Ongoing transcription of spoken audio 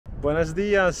Buenos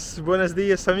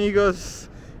días amigos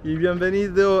y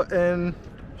bienvenido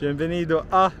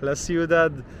a la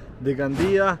ciudad de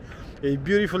Gandia, a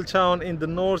beautiful town in the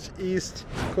northeast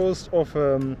coast of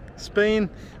Spain,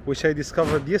 which I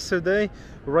discovered yesterday,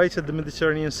 right at the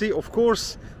Mediterranean Sea. Of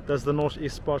course, that's the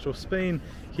northeast part of Spain.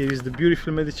 Here is the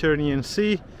beautiful Mediterranean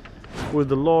Sea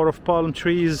with a lot of palm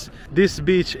trees. This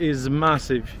beach is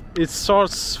massive. It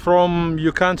starts from,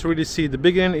 you can't really see the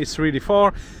beginning, it's really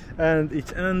far, and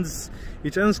it ends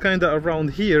kind of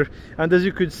around here. And as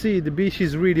you could see, the beach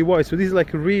is really wide, so this is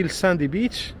like a real sandy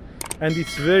beach, and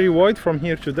it's very wide from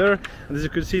here to there. And as you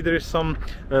can see, there is some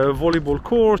volleyball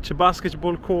court,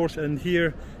 basketball court, and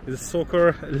here is a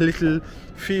soccer little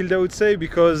field, I would say,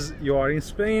 because you are in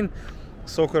Spain.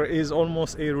 Soccer is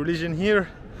almost a religion here.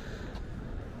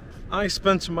 I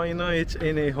spent my night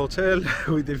in a hotel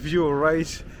with a view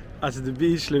right at the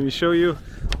beach. Let me show you.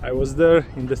 I was there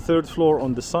in the third floor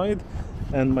on the side,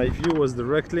 and my view was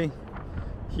directly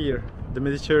here, the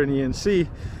Mediterranean Sea.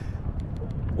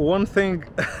 One thing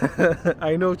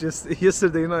I noticed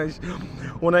yesterday night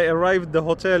when I arrived at the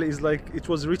hotel is like it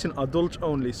was written adult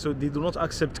only, so they do not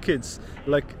accept kids.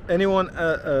 Like anyone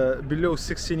below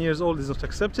 16 years old is not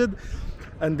accepted.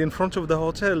 And in front of the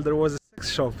hotel there was a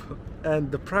sex shop,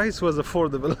 and the price was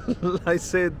affordable. I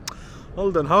said,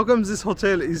 hold on, how comes this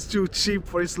hotel is too cheap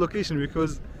for its location?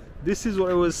 Because this is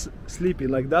where I was sleeping,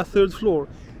 like that third floor,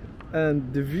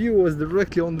 and the view was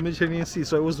directly on the Mediterranean Sea.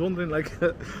 So I was wondering, like,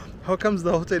 how comes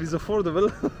the hotel is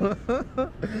affordable?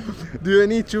 Do I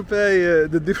need to pay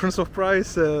the difference of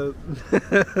price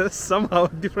somehow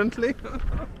differently?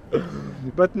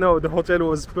 But no, the hotel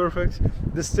was perfect,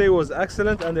 the stay was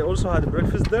excellent, and they also had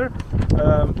breakfast there.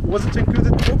 Was it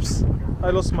included? Oops,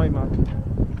 I lost my map.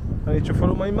 I need to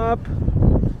follow my map.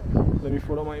 Let me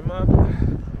follow my map.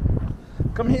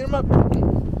 Come here, map.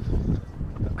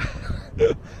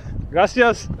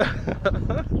 Gracias.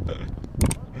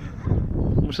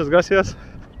 Muchas gracias.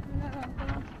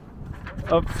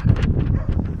 Up.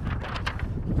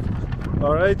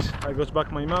 All right, I got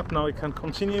back my map. Now I can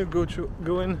continue. Go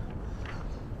in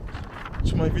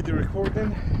to my video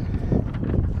recording.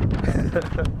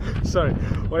 Sorry,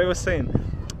 what I was saying.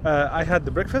 I had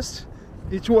the breakfast.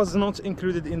 It was not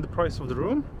included in the price of the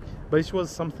room, but it was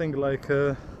something like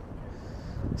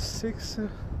 6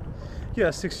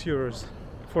 euros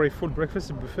for a full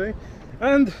breakfast buffet.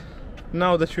 And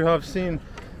now that you have seen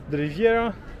the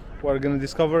Riviera, we're gonna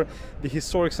discover the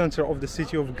historic center of the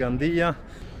city of Gandia.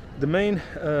 The main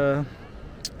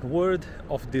word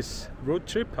of this road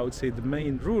trip, I would say the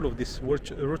main rule of this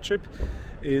road trip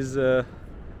is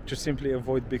to simply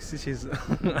avoid big cities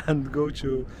and go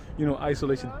to, you know,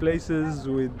 isolated places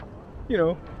with, you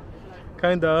know,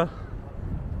 kinda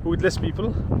with less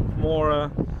people, more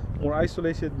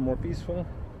isolated, more peaceful,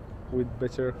 with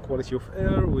better quality of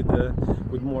air,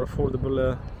 with more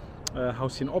affordable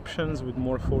housing options, with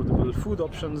more affordable food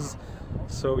options.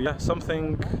 So yeah,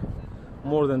 something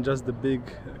more than just the big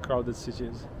crowded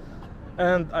cities.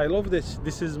 And I loved it.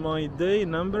 This is my day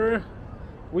number,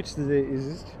 which day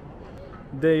is it?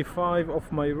 Day 5 of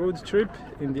my road trip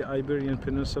in the Iberian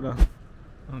Peninsula.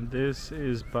 And this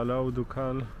is Palau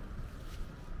Ducal.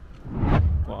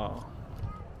 Wow,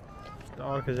 the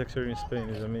architecture in Spain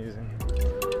is amazing.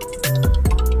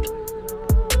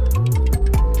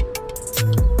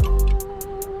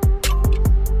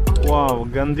 Wow,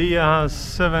 Gandia has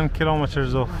 7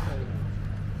 kilometers of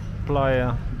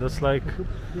playa. That's like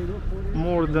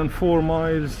more than 4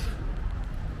 miles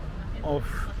of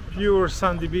pure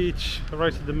sandy beach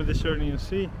right at the Mediterranean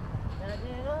Sea.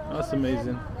 That's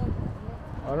amazing.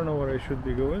 I don't know where I should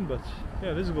be going, but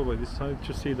yeah, let's go by this side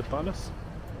to see the palace.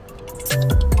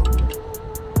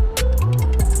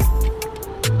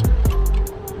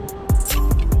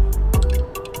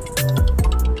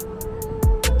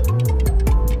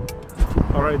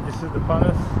 Alright, this is the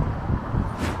palace,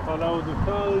 Palau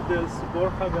Ducal dels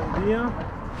Borgia Gandia.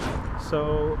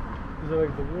 So these are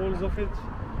like the walls of it.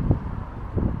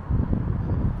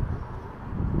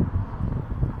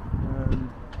 And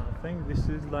I think this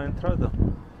is La Entrada.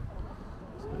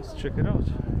 So let's check it out.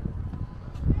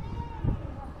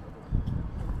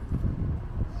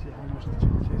 See how much the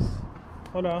ticket is.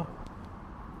 Hola.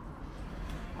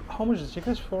 How much is the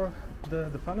ticket for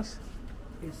the palace?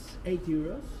 It's 8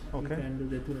 euros. Okay. You can do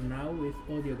the tour now with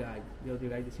audio guide. The audio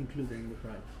guide is included in the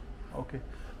price. Okay.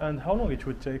 And how long it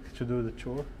would take to do the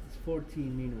tour? It's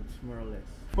 14 minutes, more or less.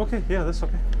 Okay, yeah, that's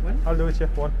okay. One? I'll do it, yeah,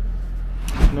 one.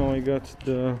 Now I got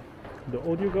the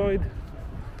audio guide,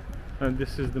 and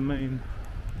this is the main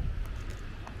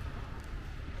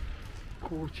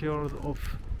courtyard of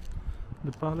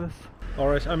the palace.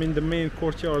 Alright, I'm in the main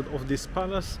courtyard of this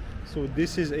palace. So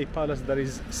this is a palace that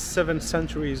is 7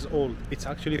 centuries old. It's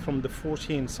actually from the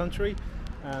 14th century,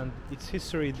 and its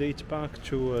history dates back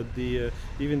to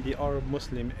even the Arab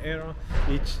Muslim era.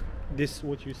 This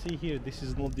what you see here, this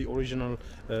is not the original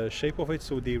shape of it,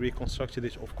 so they reconstructed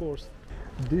it, of course.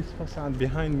 This facade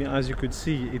behind me, as you could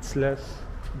see, it's less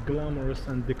glamorous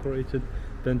and decorated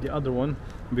than the other one,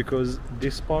 because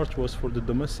this part was for the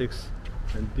domestics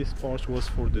and this part was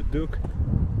for the Duke.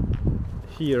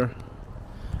 Here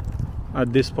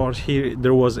at this part here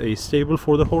there was a stable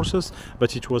for the horses,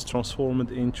 but it was transformed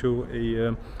into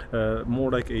a more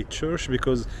like a church,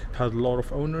 because it had a lot of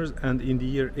owners, and in the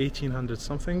year 1800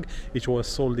 something it was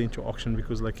sold into auction,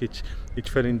 because like it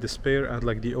fell in despair, and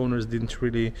like the owners didn't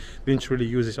really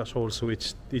use it at all, so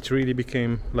it really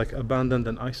became like abandoned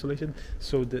and isolated.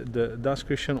 So the Dutch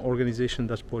Christian organization,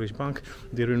 Dutch Polish Bank,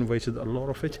 they renovated a lot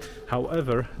of it.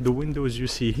 However, the windows you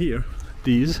see here,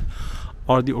 these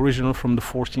are the original from the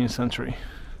 14th century,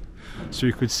 so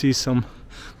you could see some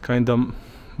kind of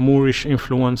Moorish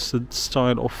influenced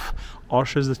style of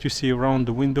arches that you see around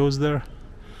the windows there,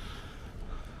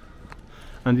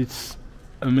 and it's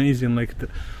amazing like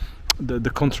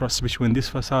the contrast between this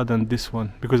facade and this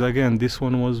one, because again this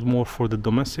one was more for the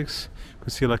domestics. You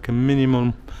could see like a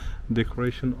minimum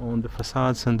decoration on the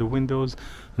facades and the windows,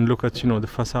 and look at, you know, the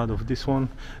facade of this one,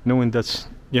 knowing that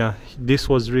yeah, this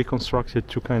was reconstructed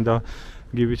to kind of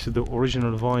give it the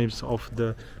original vibes of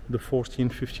the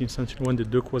 14th, 15th century when the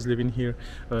Duke was living here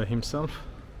himself.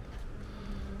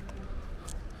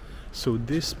 So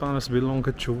this palace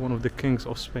belonged to one of the kings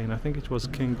of Spain. I think it was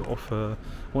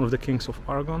one of the kings of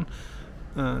Aragon,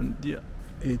 and yeah,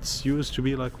 it's used to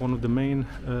be like one of the main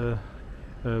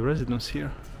residents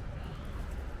here.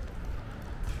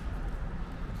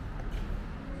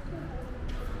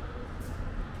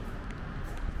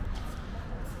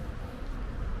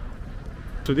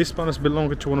 So this palace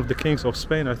belonged to one of the kings of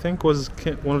Spain. I think was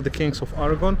one of the kings of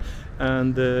Aragon,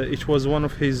 and it was one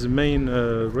of his main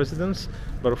residence,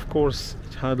 but of course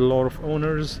it had a lot of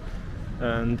owners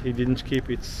and he didn't keep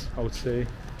its, I would say,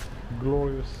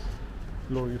 glorious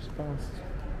past.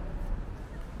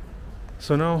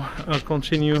 So now I'll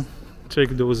continue, take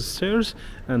those stairs,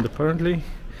 and apparently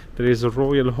there is a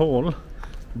royal hall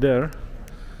there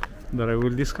that I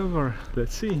will discover.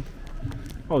 Let's see.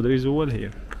 Oh, there is a well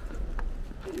here.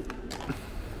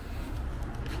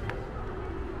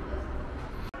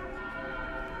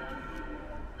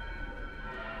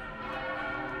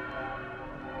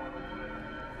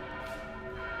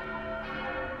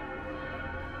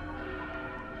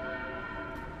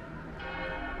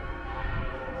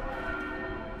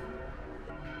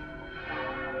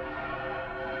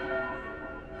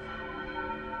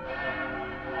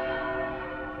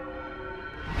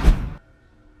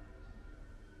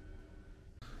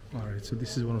 Alright, so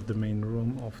this is one of the main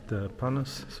rooms of the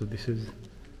palace. So this is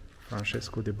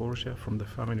Francesco de Borgia, from the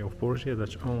family of Borgia,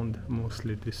 that owned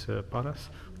mostly this palace,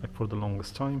 like for the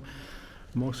longest time.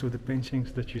 Most of the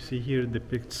paintings that you see here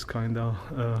depicts kind of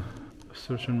a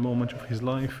certain moment of his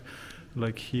life,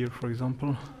 like here for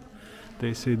example.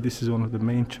 They say this is one of the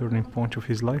main turning points of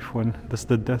his life, when that's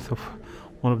the death of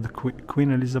one of the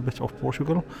Queen Elizabeth of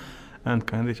Portugal, and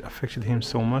kind of affected him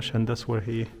so much, and that's where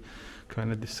he kind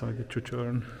of decided to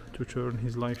turn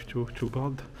his life to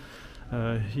God.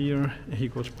 Here he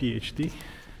got PhD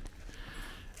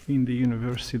in the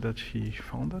university that he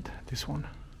founded, this one.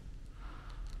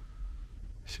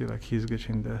 See, like he's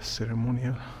getting the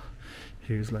ceremonial.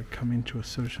 He's like coming to a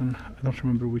certain, I don't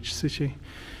remember which city.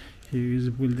 He is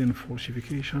building a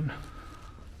fortification.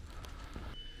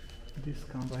 This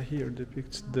canvas here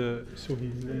depicts so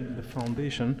he's laying the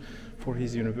foundation for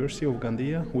his University of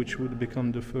Gandia, which would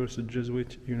become the first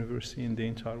Jesuit university in the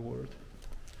entire world.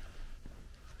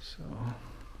 So,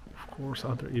 of course,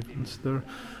 other events there,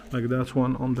 like that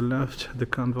one on the left, the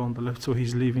canvas on the left. So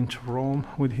he's leaving to Rome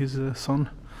with his son.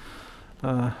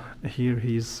 Here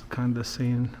he's kind of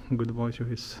saying goodbye to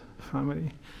his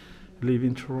family,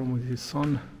 leaving to Rome with his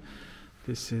son.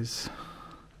 This is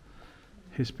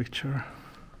his picture.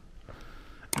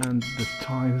 And the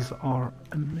tiles are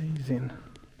amazing.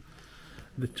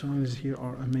 The tiles here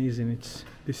are amazing.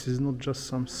 This is not just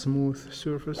some smooth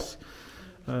surface.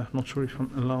 Not sure if I'm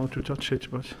allowed to touch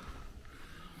it, but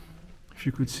if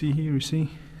you could see here, you see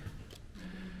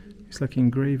it's like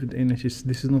engraved in it.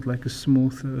 This is not like a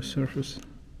smooth surface.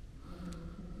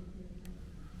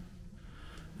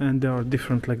 And there are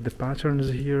different, like the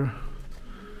patterns here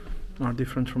are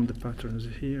different from the patterns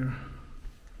here.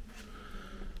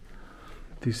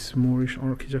 This Moorish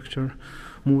architecture,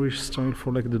 Moorish style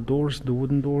for like the doors, the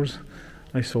wooden doors.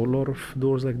 I saw a lot of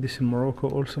doors like this in Morocco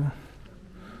also.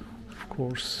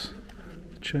 course,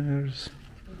 chairs.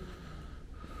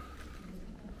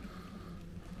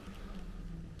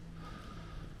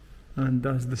 And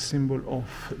that's the symbol of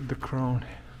the crown.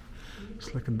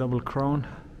 It's like a double crown.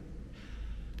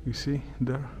 You see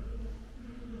there?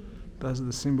 That's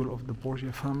the symbol of the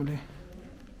Borgia family.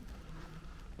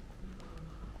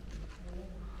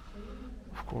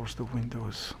 Of course, the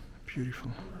windows,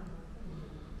 beautiful.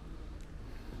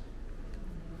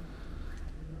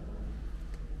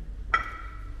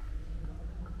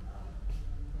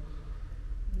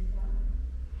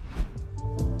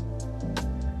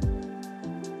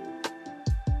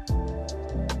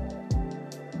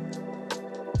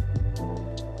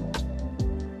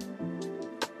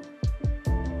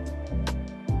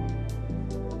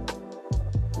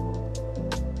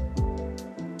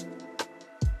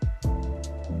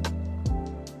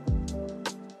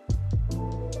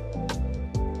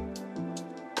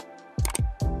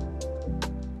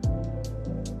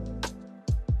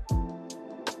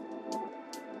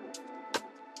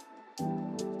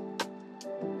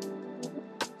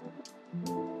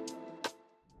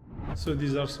 So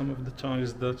these are some of the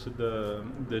tiles that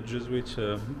the Jesuits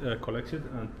collected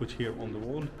and put here on the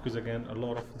wall, because again a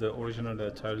lot of the original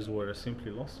tiles were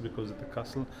simply lost because the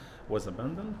castle was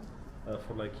abandoned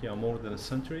for like more than a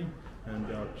century, and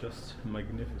they are just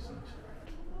magnificent.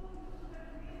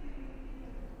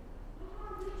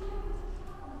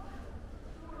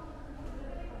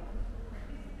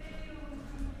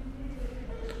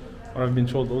 What I've been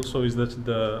told also is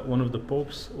that one of the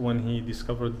popes, when he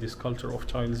discovered this culture of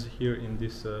tiles here in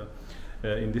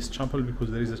this chapel, because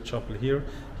there is a chapel here,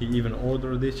 he even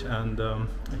ordered it, and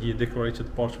he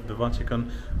decorated part of the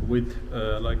Vatican with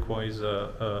likewise,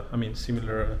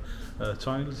 similar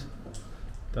tiles.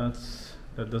 That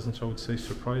doesn't, I would say,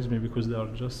 surprise me, because they are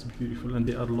just beautiful and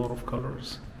they add a lot of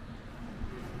colors.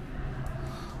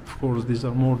 Of course, these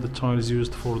are more the tiles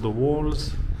used for the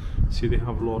walls. See, they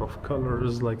have a lot of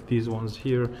colors like these ones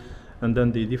here, and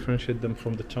then they differentiate them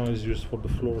from the tiles used for the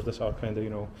floors that are kind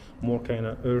of, more kind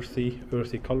of earthy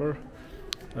color,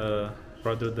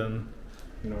 rather than,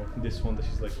 this one that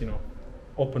is like,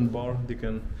 open bar. They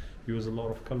can use a lot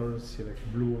of colors, see, like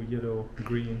blue, yellow,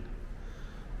 green.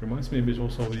 Reminds me a bit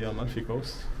also of the Amalfi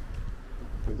Coast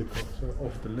with the color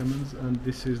of the lemons. And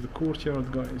this is the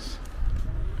courtyard, guys.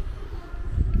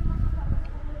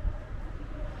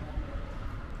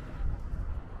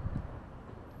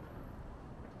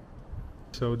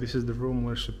 So this is the room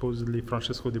where supposedly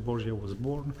Francesco di Borgia was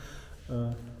born,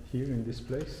 here in this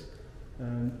place.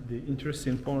 And the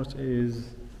interesting part is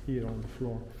here on the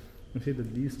floor. You see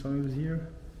that these tiles here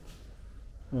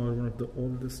are one of the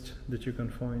oldest that you can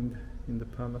find in the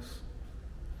palace.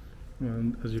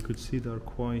 And as you could see, they're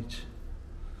quite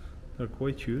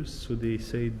used. So they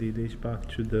say they date back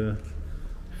to the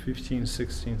 15th,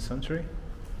 16th century.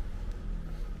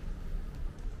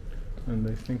 And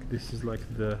I think this is like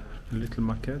the little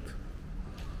maquette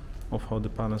of how the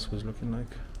palace was looking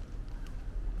like.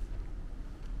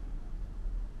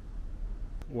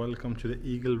 Welcome to the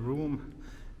Eagle Room.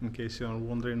 In case you are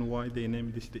wondering why they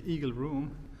named this the Eagle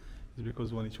Room, is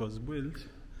because when it was built,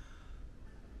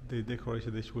 they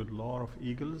decorated it with a lot of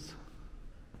eagles,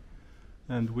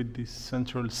 and with this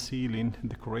central ceiling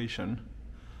decoration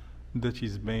that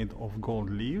is made of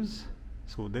gold leaves.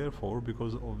 So therefore,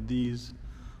 because of these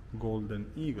golden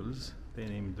eagles, they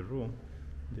named the room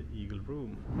the Eagle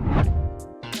Room.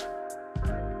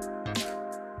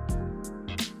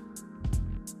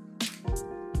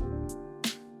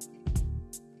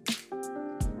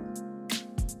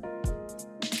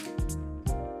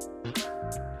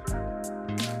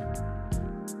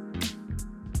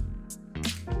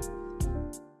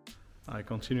 I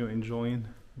continue enjoying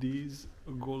these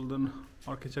golden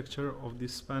architecture of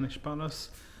this Spanish palace.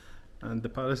 And the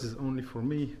palace is only for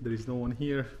me, there is no one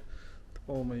here.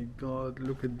 Oh my god,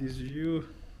 look at this view.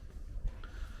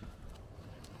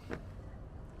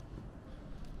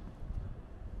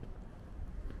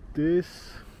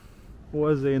 This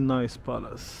was a nice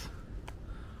palace.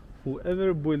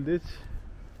 Whoever built it,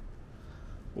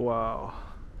 wow,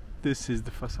 this is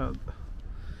the facade.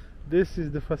 This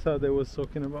is the facade I was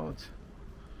talking about.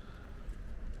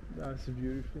 That's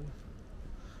beautiful.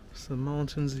 Some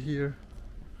mountains here.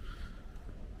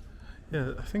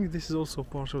 Yeah, I think this is also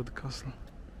part of the castle.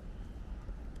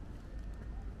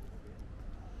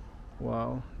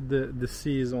 Wow, the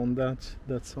sea is on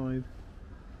that side.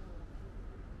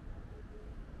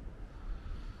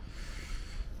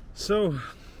 So,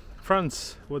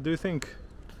 France, what do you think?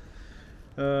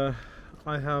 I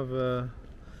have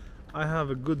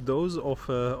a good dose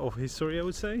of history, I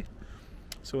would say.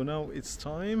 So now it's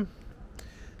time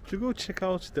to go check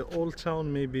out the old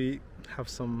town, maybe have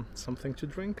something to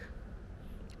drink.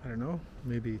 I don't know,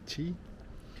 maybe tea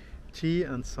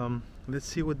and some, let's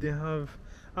see what they have.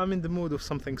 I'm in the mood of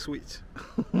something sweet.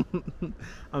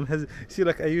 See,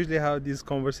 like I usually have these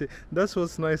conversations. That's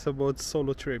what's nice about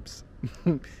solo trips.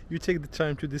 You take the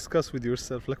time to discuss with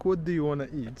yourself, like what do you want to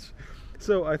eat.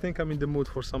 So I think I'm in the mood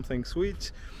for something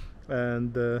sweet,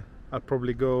 and I'll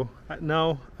probably go.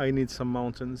 Now I need some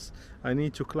mountains. I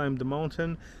need to climb the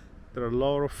mountain. There are a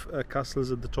lot of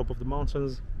castles at the top of the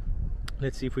mountains.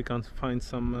 Let's see if we can find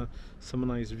some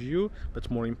nice view,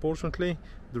 but more importantly,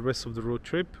 the rest of the road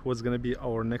trip, what's gonna be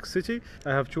our next city. I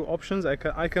have two options. I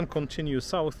can continue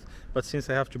south, but since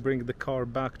I have to bring the car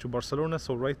back to Barcelona,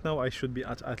 so right now I should be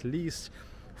at least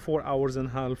 4 hours and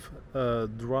a half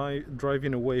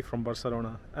driving away from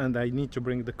Barcelona, and I need to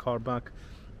bring the car back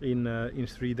in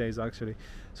 3 days actually.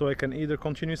 So I can either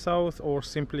continue south or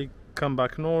simply come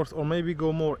back north, or maybe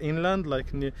go more inland,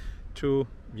 like near to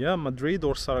Madrid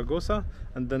or Zaragoza,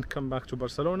 and then come back to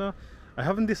Barcelona. I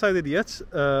haven't decided yet,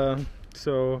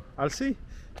 so I'll see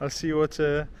what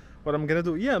I'm gonna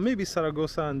do. Yeah, maybe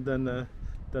Zaragoza and then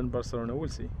Barcelona. We'll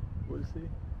see.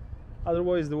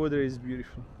 Otherwise, the weather is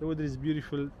beautiful.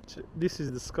 This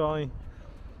is the sky.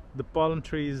 The palm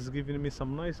trees is giving me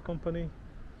some nice company,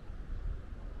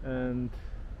 and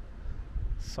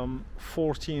some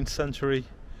 14th century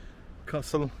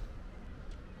castle,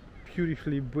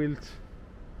 beautifully built,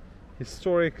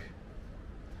 historic,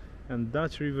 and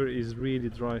that river is really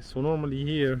dry. So normally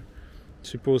here it's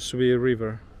supposed to be a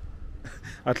river.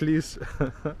 At least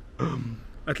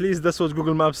that's what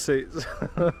Google Maps says.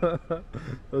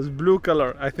 Those blue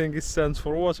color, I think it stands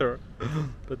for water,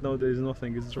 but now there is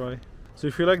nothing, it's dry. So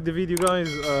if you like the video, guys,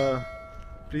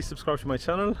 please subscribe to my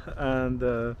channel, and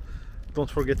don't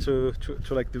forget to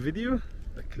like the video.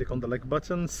 Click on the like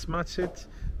button, smash it,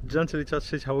 gently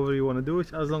touch it, however you want to do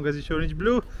it. As long as it's orange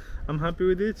blue, I'm happy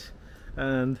with it.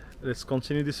 And let's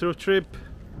continue this road trip.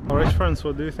 Alright friends,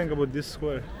 what do you think about this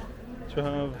square? To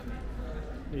have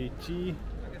a tea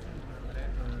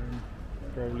and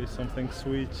probably something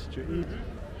sweet to eat.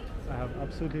 I have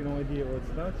absolutely no idea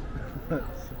what's that,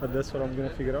 but that's what I'm gonna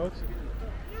figure out.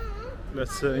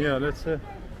 Let's sit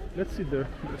there.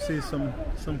 Let's see some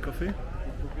coffee.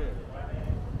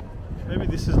 Maybe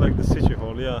this is like the city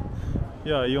hall. Yeah,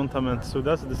 Ayuntament. So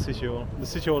that's the city hall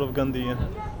of Gandia.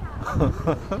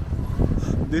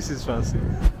 This is fancy.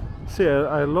 See,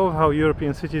 I love how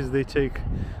European cities they take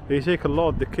a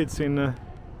lot the kids in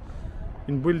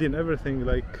building everything,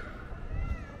 like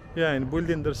in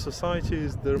building their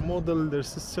societies, their model, their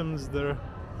systems, their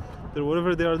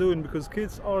whatever they are doing, because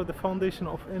kids are the foundation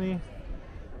of any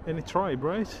tribe,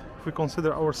 right? If we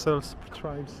consider ourselves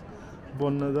tribes.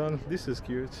 Bon Nadal, this is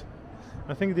cute.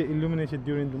 I think they illuminate it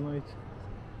during the night.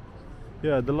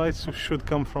 Yeah, the lights should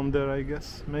come from there, I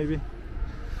guess, maybe.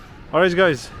 Alright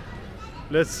guys,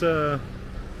 let's go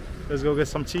get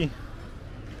some tea.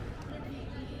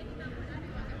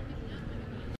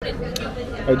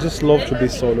 I just love to be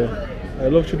solo. I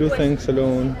love to do things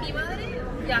alone.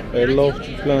 I love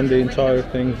to plan the entire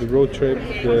thing, the road trip,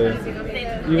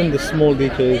 even the small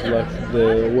details, like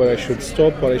where I should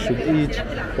stop, what I should eat,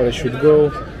 where I should go.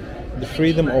 The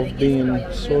freedom of being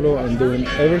solo and doing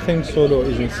everything solo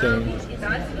is insane.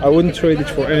 I wouldn't trade it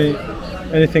for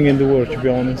anything in the world, to be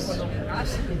honest.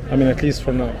 I mean, at least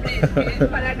for now.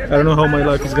 I don't know how my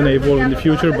life is gonna evolve in the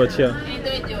future, but yeah,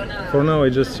 for now I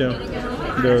just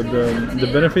the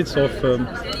benefits of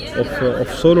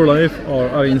solo life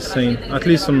are insane, at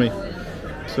least on me.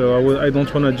 So I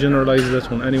don't want to generalize that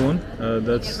on anyone.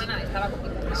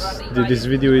 This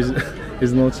video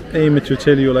is not aimed to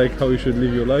tell you like how you should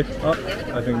live your life.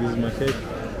 I think this is my cake.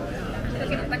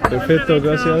 Perfecto,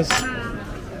 gracias.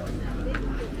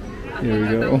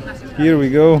 Here we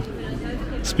go.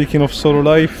 Speaking of solo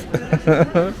life,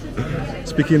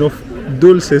 speaking of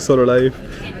dulce solo life.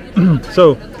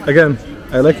 So again,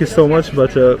 I like it so much,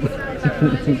 but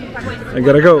I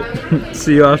gotta go.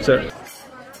 See you after.